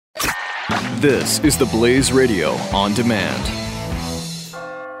This is the Blaze Radio on demand.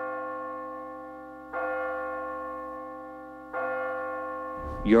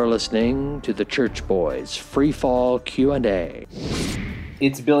 You're listening to the Church Boys FREEFALL Q&A.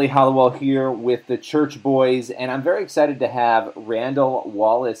 It's Billy Hollowell here with the Church Boys, and I'm very excited to have Randall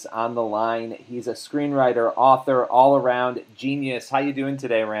Wallace on the line. He's a screenwriter, author, all-around genius. How you doing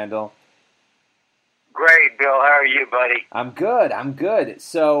today, Randall? Great, Bill. How are you, buddy? I'm good.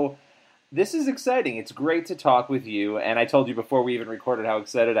 So, this is exciting. It's great to talk with you, and I told you before we even recorded how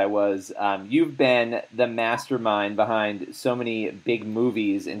excited I was. You've been the mastermind behind so many big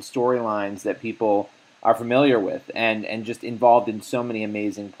movies and storylines that people are familiar with, and just involved in so many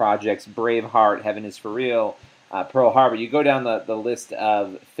amazing projects. Braveheart, Heaven is for Real, Pearl Harbor. You go down the list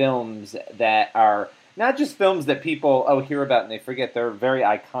of films that are not just films that people hear about and they forget. They're very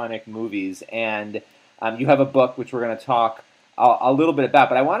iconic movies, and you have a book which we're going to talk a little bit about,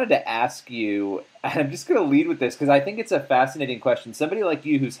 but I wanted to ask you, and I'm just going to lead with this because I think it's a fascinating question. Somebody like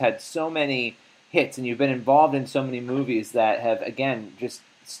you who's had so many hits and you've been involved in so many movies that have, again, just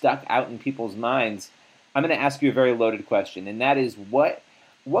stuck out in people's minds, I'm going to ask you a very loaded question, and that is what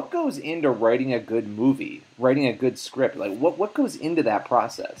goes into writing a good movie, writing a good script? Like, what goes into that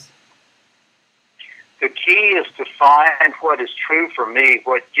process? The key is to find what is true for me,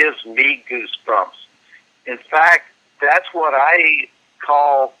 what gives me goosebumps. In fact, that's what I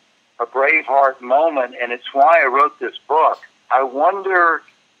call a Braveheart moment, and it's why I wrote this book. I wonder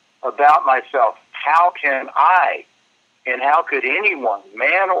about myself. How can I, and how could anyone,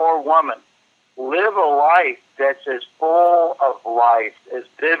 man or woman, live a life that's as full of life, as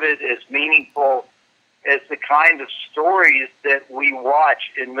vivid, as meaningful as the kind of stories that we watch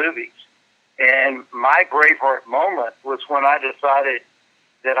in movies? And my Braveheart moment was when I decided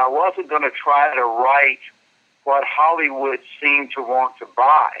that I wasn't going to try to write what Hollywood seemed to want to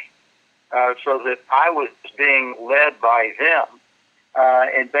buy, so that I was being led by them,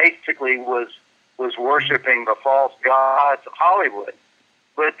 and basically was worshiping the false gods of Hollywood,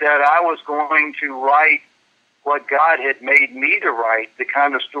 but that I was going to write what God had made me to write, the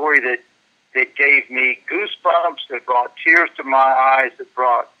kind of story that gave me goosebumps, that brought tears to my eyes, that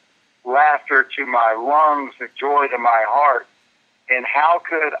brought laughter to my lungs, and joy to my heart. And how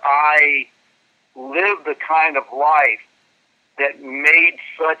could I live the kind of life that made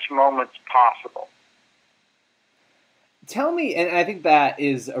such moments possible? Tell me, and I think that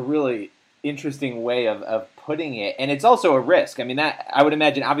is a really interesting way of putting it, and it's also a risk. I mean, that I would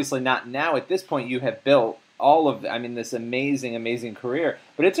imagine, obviously not now at this point, you have built all of, this amazing career,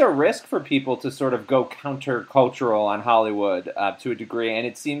 but it's a risk for people to sort of go countercultural on Hollywood to a degree, and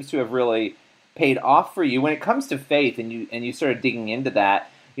it seems to have really paid off for you. When it comes to faith, and you started digging into that,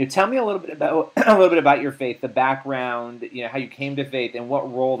 tell me a little bit about your faith, the background, how you came to faith, and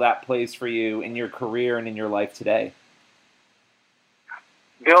what role that plays for you in your career and in your life today.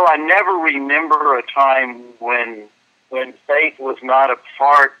 Bill, I never remember a time when faith was not a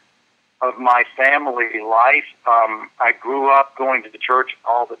part of my family life. I grew up going to the church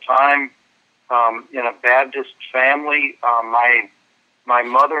all the time in a Baptist family. My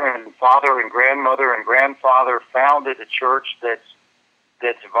mother and father and grandmother and grandfather founded a church that's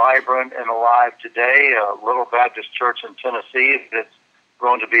vibrant and alive today, a little Baptist church in Tennessee that's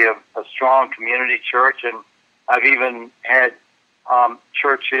grown to be a strong community church, and I've even had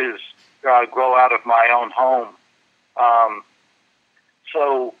churches grow out of my own home.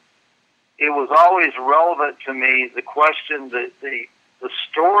 So it was always relevant to me, the question, the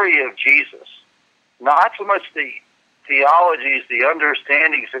story of Jesus, not so much the theologies, the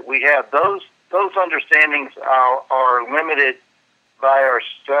understandings that we have. Those understandings are limited by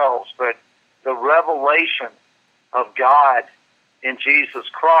ourselves, but the revelation of God in Jesus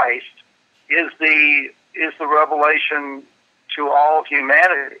Christ is the revelation to all of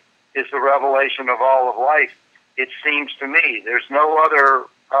humanity, is the revelation of all of life. It seems to me there's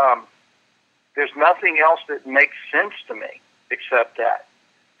nothing else that makes sense to me except that,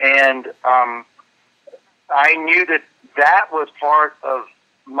 and I knew that was part of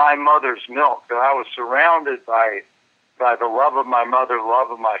my mother's milk, that I was surrounded by the love of my mother,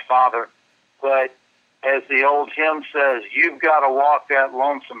 love of my father. But as the old hymn says, you've got to walk that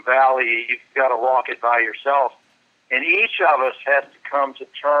lonesome valley, you've got to walk it by yourself. And each of us has to come to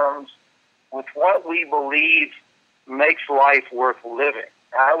terms with what we believe makes life worth living.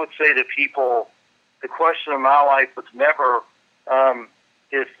 I would say to people, the question of my life was never,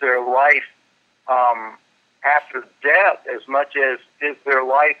 is there life after death, as much as is there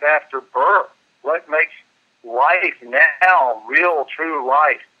life after birth? What makes life now, real, true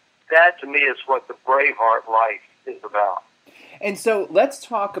life? That, to me, is what the Braveheart life is about. And so let's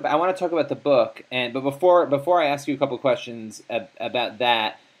talk about. I want to talk about the book, but before I ask you a couple of questions about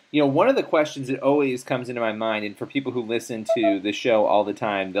that, one of the questions that always comes into my mind, and for people who listen to the show all the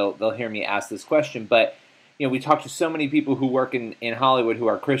time, they'll hear me ask this question. But we talk to so many people who work in Hollywood who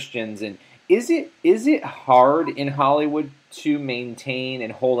are Christians, and is it hard in Hollywood to maintain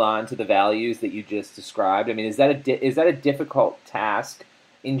and hold on to the values that you just described? I mean, is that a difficult task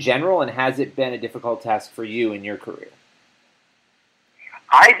in general, and has it been a difficult task for you in your career?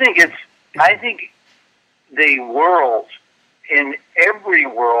 I think the world, in every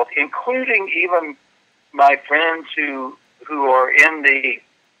world, including even my friends who are in the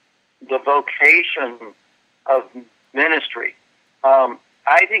vocation of ministry,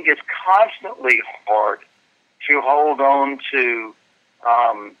 I think it's constantly hard to hold on to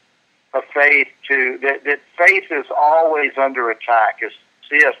a faith. That faith is always under attack. As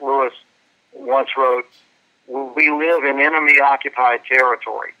C.S. Lewis once wrote, we live in enemy-occupied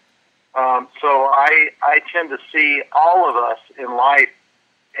territory. So I tend to see all of us in life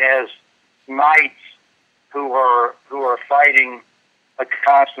as knights who are fighting a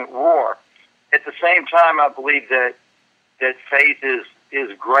constant war. At the same time, I believe that faith is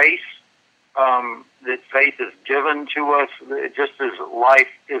grace, that faith is given to us just as life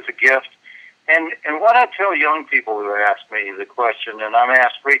is a gift. And what I tell young people who ask me the question, and I'm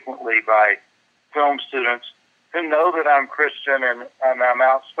asked frequently by film students who know that I'm Christian and I'm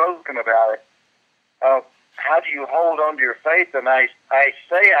outspoken about it, how do you hold on to your faith? And I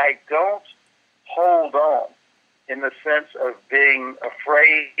say I don't hold on in the sense of being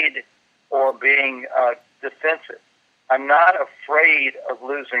afraid or being defensive. I'm not afraid of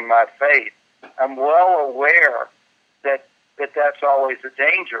losing my faith. I'm well aware that that's always a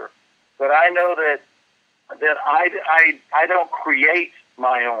danger, but I know that I don't create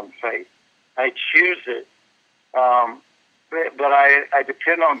my own faith. I choose it, but I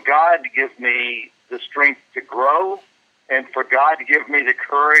depend on God to give me the strength to grow, and for God to give me the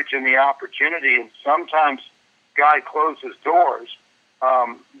courage and the opportunity. And sometimes God closes doors,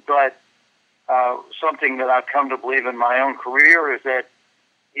 but something that I've come to believe in my own career is that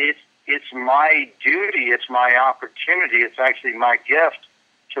it's my duty, it's my opportunity, it's actually my gift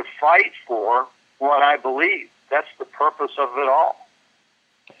to fight for what I believe. That's the purpose of it all.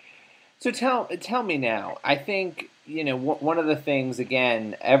 So tell me now. I think one of the things,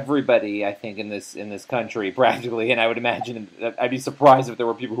 again, everybody I think in this country practically, and I would imagine I'd be surprised if there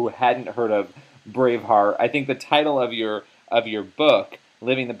were people who hadn't heard of Braveheart. I think the title of your book,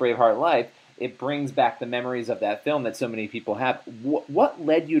 Living the Braveheart Life, it brings back the memories of that film that so many people have. What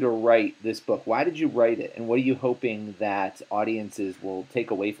led you to write this book? Why did you write it? And what are you hoping that audiences will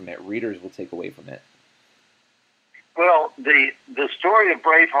take away from it, readers will take away from it? Well, the story of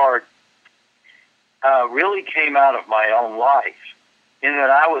Braveheart really came out of my own life, in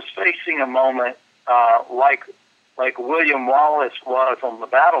that I was facing a moment like William Wallace was on the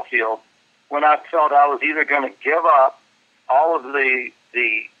battlefield, when I felt I was either going to give up all of the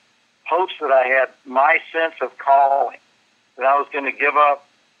hopes that I had, my sense of calling, that I was going to give up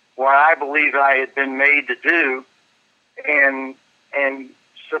what I believed I had been made to do, and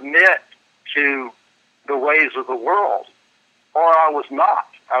submit to the ways of the world, or I was not.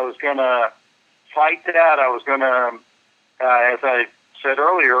 I was going to fight that. I was going to, as I said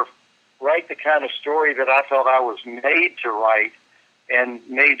earlier, write the kind of story that I felt I was made to write and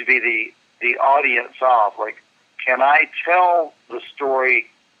made to be the audience of. Like, can I tell the story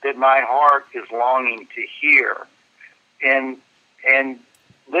that my heart is longing to hear? And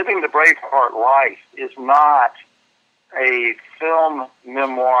Living the Braveheart Life is not a film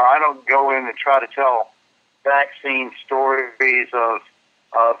memoir. I don't go in and try to tell back-scene stories of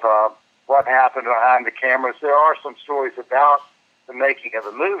what happened behind the cameras. There are some stories about the making of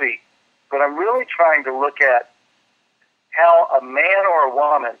the movie, but I'm really trying to look at how a man or a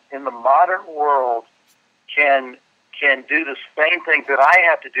woman in the modern world can do the same things that I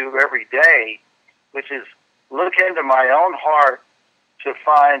have to do every day, which is look into my own heart to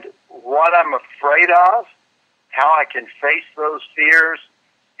find what I'm afraid of, how I can face those fears,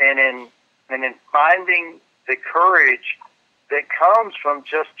 and in finding the courage that comes from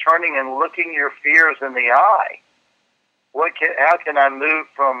just turning and looking your fears in the eye. How can I move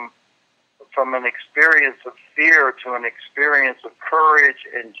from an experience of fear to an experience of courage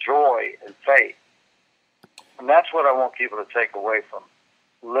and joy and faith? And that's what I want people to take away from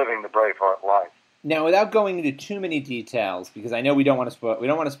Living the Braveheart Life. Now, without going into too many details, because I know we don't want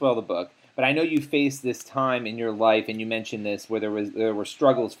to spoil the book, but I know you faced this time in your life, and you mentioned this, where there were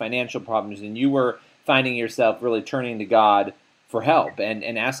struggles, financial problems, and you were finding yourself really turning to God for help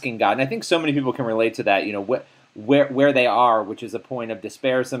and asking God. And I think so many people can relate to that. where they are, which is a point of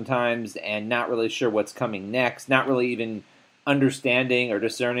despair sometimes, and not really sure what's coming next, not really even understanding or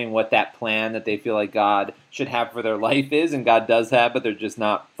discerning what that plan that they feel like God should have for their life is, and God does have, but they're just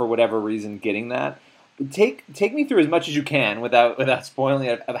not, for whatever reason, getting that. Take me through as much as you can without spoiling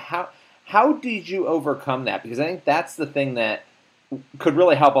it, of how did you overcome that? Because I think that's the thing that could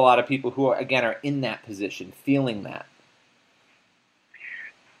really help a lot of people who are in that position, feeling that.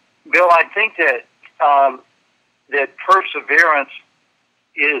 Bill, I think that that perseverance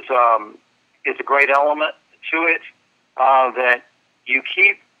is a great element to it. That you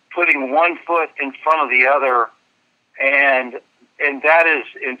keep putting one foot in front of the other, and that is,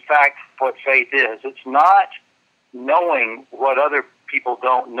 in fact, what faith is. It's not knowing what other people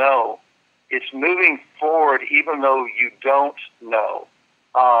don't know. It's moving forward even though you don't know,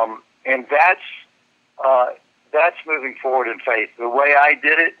 and that's moving forward in faith. The way I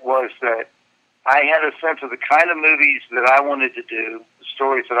did it was that I had a sense of the kind of movies that I wanted to do, the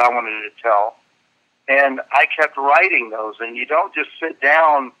stories that I wanted to tell, and I kept writing those. And you don't just sit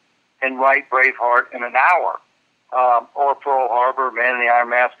down and write Braveheart in an hour, or Pearl Harbor, Man in the Iron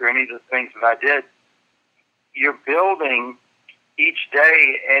Mask, or any of the things that I did. You're building each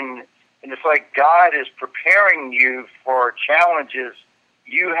day, and it's like God is preparing you for challenges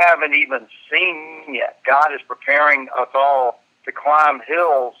you haven't even seen yet. God is preparing us all to climb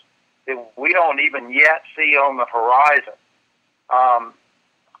hills that we don't even yet see on the horizon.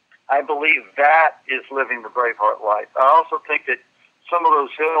 I believe that is living the Braveheart life. I also think that some of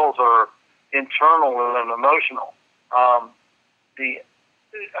those hills are internal and emotional. I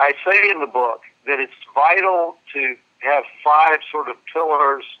say in the book that it's vital to have 5 sort of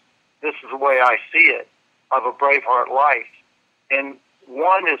pillars. This is the way I see it, of a Braveheart life. And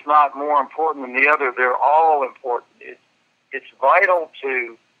one is not more important than the other. They're all important. It's vital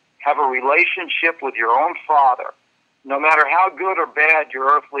to have a relationship with your own father. No matter how good or bad your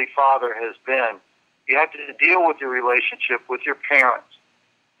earthly father has been, you have to deal with your relationship with your parents.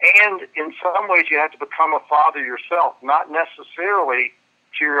 And in some ways, you have to become a father yourself, not necessarily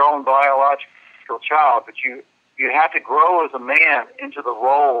to your own biological child, but you have to grow as a man into the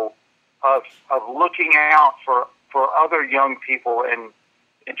role of looking out for other young people and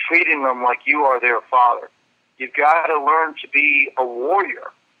treating them like you are their father. You've got to learn to be a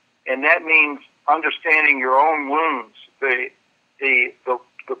warrior, and that means understanding your own wounds, the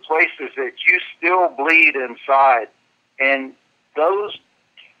places that you still bleed inside, and those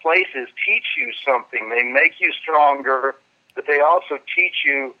places teach you something. They make you stronger, but they also teach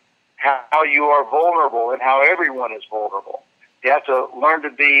you how you are vulnerable and how everyone is vulnerable. You have to learn to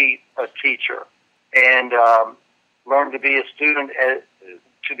be a teacher and learn to be a student,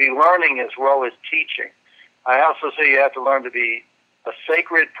 to be learning as well as teaching. I also say you have to learn to be a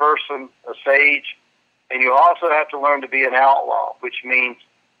sacred person, a sage, and you also have to learn to be an outlaw, which means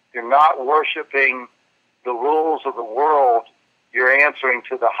you're not worshiping the rules of the world. You're answering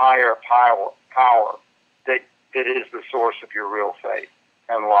to the higher power that is the source of your real faith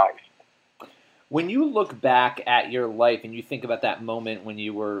and life. When you look back at your life and you think about that moment when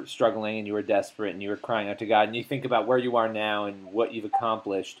you were struggling and you were desperate and you were crying out to God, and you think about where you are now and what you've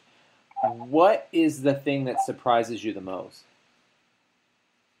accomplished, what is the thing that surprises you the most?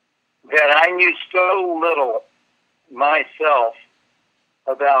 That I knew so little myself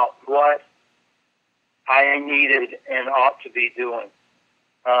about what I needed and ought to be doing.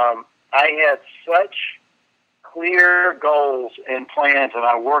 I had such clear goals and plans, and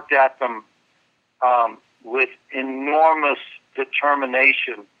I worked at them with enormous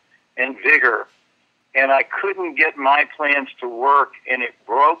determination and vigor, and I couldn't get my plans to work, and it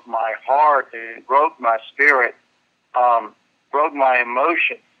broke my heart, and it broke my spirit, broke my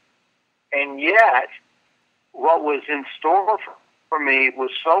emotion. And yet, what was in store for me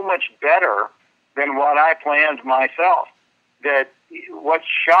was so much better than what I planned myself. That what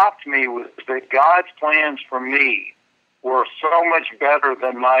shocked me was that God's plans for me were so much better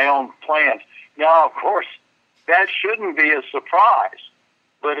than my own plans. Now, of course, that shouldn't be a surprise,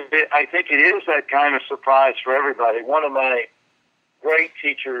 but I think it is that kind of surprise for everybody. One of my great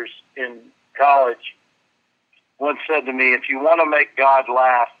teachers in college once said to me, "If you want to make God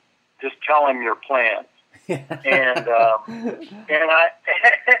laugh, just tell him your plans." and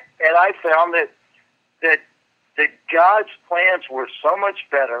I found that God's plans were so much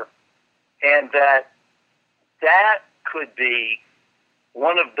better, and that could be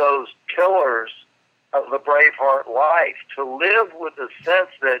one of those pillars of the Braveheart life, to live with the sense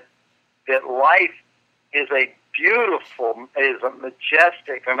that life is a beautiful, is a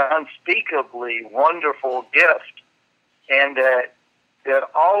majestic, and unspeakably wonderful gift, and that that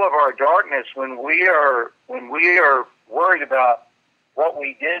all of our darkness, when we are worried about what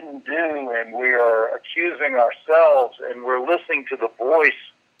we didn't do, and we are accusing ourselves, and we're listening to the voice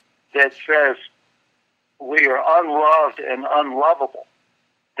that says we are unloved and unlovable,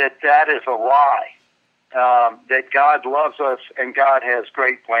 that is a lie. That God loves us and God has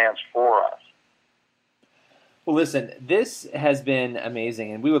great plans for us. Well, listen, this has been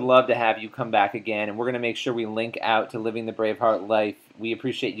amazing, and we would love to have you come back again, and we're going to make sure we link out to Living the Braveheart Life. We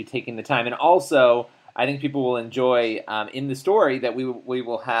appreciate you taking the time, and also, I think people will enjoy, in the story, that we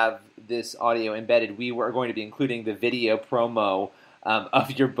will have this audio embedded. We are going to be including the video promo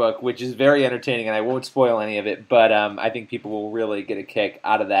of your book, which is very entertaining, and I won't spoil any of it, but I think people will really get a kick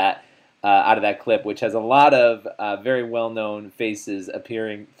out of that clip, which has a lot of very well-known faces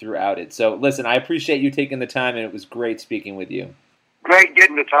appearing throughout it. So, listen, I appreciate you taking the time, and it was great speaking with you. Great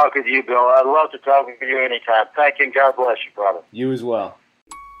getting to talk with you, Bill. I'd love to talk with you anytime. Thank you, and God bless you, brother. You as well.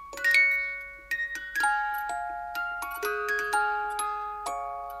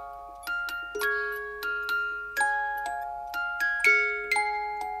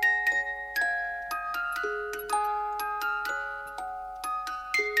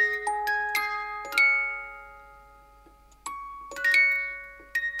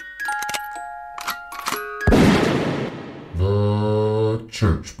 The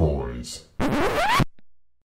Church Boys.